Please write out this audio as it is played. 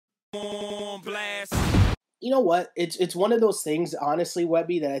On blast. You know what? It's one of those things, honestly,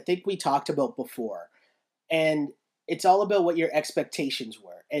 Webby, that I think we talked about before. And it's all about what your expectations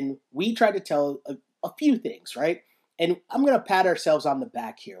were. And we try to tell a few things, right? And I'm gonna pat ourselves on the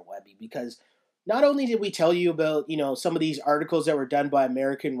back here, Webby, because not only did we tell you about, some of these articles that were done by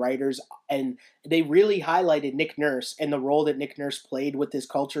American writers, and they really highlighted Nick Nurse and the role that Nick Nurse played with this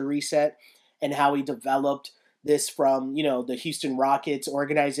culture reset and how he developed this from, the Houston Rockets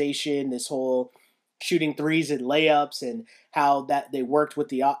organization, this whole shooting threes and layups, and how that they worked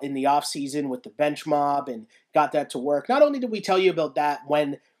with in the off season with the bench mob and got that to work. Not only did we tell you about that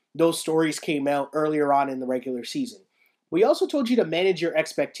when those stories came out earlier on in the regular season, we also told you to manage your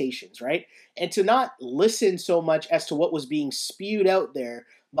expectations, right? And to not listen so much as to what was being spewed out there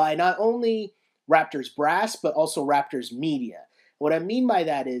by not only Raptors brass, but also Raptors media. What I mean by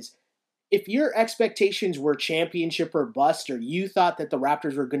that is, if your expectations were championship or bust, or you thought that the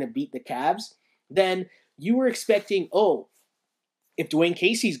Raptors were going to beat the Cavs, then you were expecting, oh, if Dwayne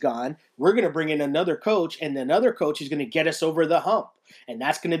Casey's gone, we're going to bring in another coach, and another coach is going to get us over the hump, and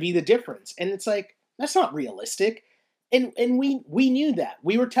that's going to be the difference. And it's like, that's not realistic. And we knew that.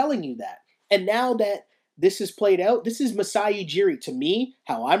 We were telling you that. And now that this is played out, this is Masai Ujiri. To me,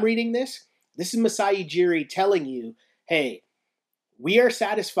 how I'm reading this is Masai Ujiri telling you, hey, we are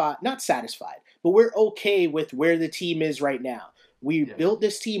not satisfied, but we're okay with where the team is right now. We built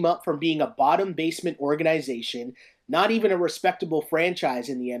this team up from being a bottom basement organization, not even a respectable franchise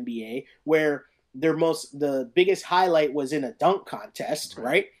in the NBA, where the biggest highlight was in a dunk contest,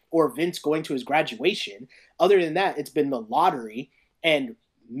 right? Or Vince going to his graduation. Other than that, it's been the lottery and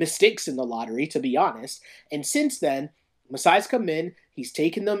mistakes in the lottery, to be honest. And since then, Masai's come in. He's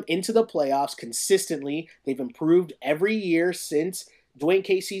taken them into the playoffs consistently. They've improved every year since Dwayne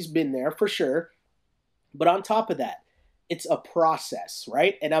Casey's been there, for sure. But on top of that, it's a process,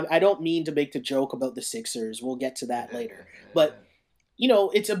 right? And I don't mean to make the joke about the Sixers. We'll get to that later. But,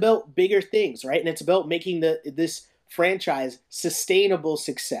 it's about bigger things, right? And it's about making this franchise sustainable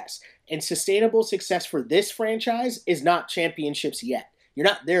success. And sustainable success for this franchise is not championships yet. You're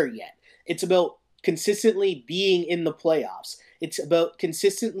not there yet. It's about consistently being in the playoffs. It's about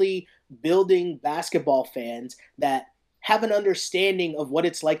consistently building basketball fans that have an understanding of what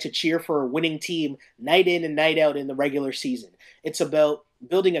it's like to cheer for a winning team night in and night out in the regular season. It's about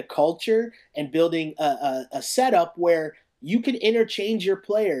building a culture and building a setup where you can interchange your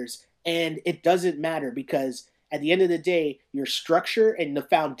players and it doesn't matter, because at the end of the day, your structure and the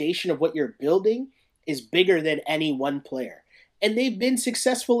foundation of what you're building is bigger than any one player. And they've been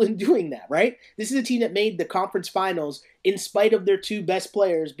successful in doing that, right? This is a team that made the conference finals in spite of their two best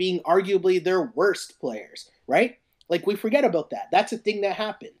players being arguably their worst players, right? Like, we forget about that. That's a thing that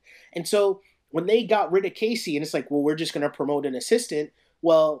happened. And so when they got rid of Casey, and it's like, well, we're just going to promote an assistant.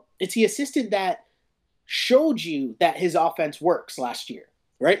 Well, it's the assistant that showed you that his offense works last year,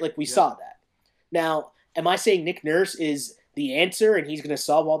 right? Like, we saw that. Now, am I saying Nick Nurse is the answer and he's going to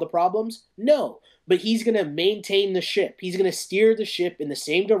solve all the problems? No, but he's going to maintain the ship. He's going to steer the ship in the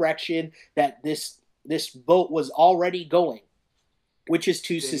same direction that this boat was already going, which is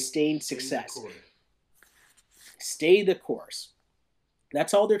to sustain success. Stay the course.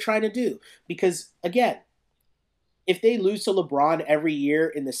 That's all they're trying to do. Because, again, if they lose to LeBron every year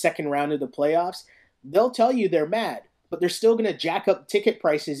in the second round of the playoffs, they'll tell you they're mad, but they're still going to jack up ticket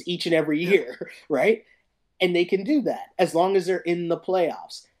prices each and every year, right? And they can do that as long as they're in the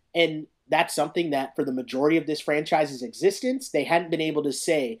playoffs. And that's something that for the majority of this franchise's existence, they hadn't been able to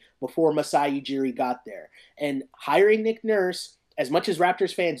say before Masai Ujiri got there. And hiring Nick Nurse, as much as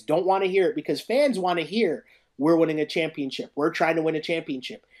Raptors fans don't want to hear it, because fans want to hear, we're winning a championship, we're trying to win a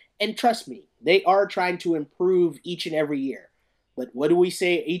championship. And trust me, they are trying to improve each and every year. But what do we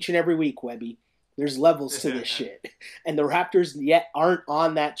say each and every week, Webby? There's levels to this shit. And the Raptors yet aren't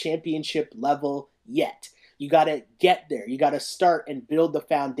on that championship level yet. You got to get there. You got to start and build the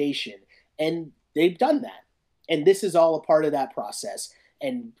foundation. And they've done that. And this is all a part of that process.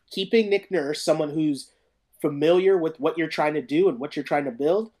 And keeping Nick Nurse, someone who's familiar with what you're trying to do and what you're trying to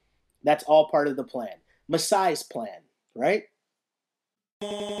build, that's all part of the plan. Masai's plan, right?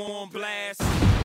 On blast.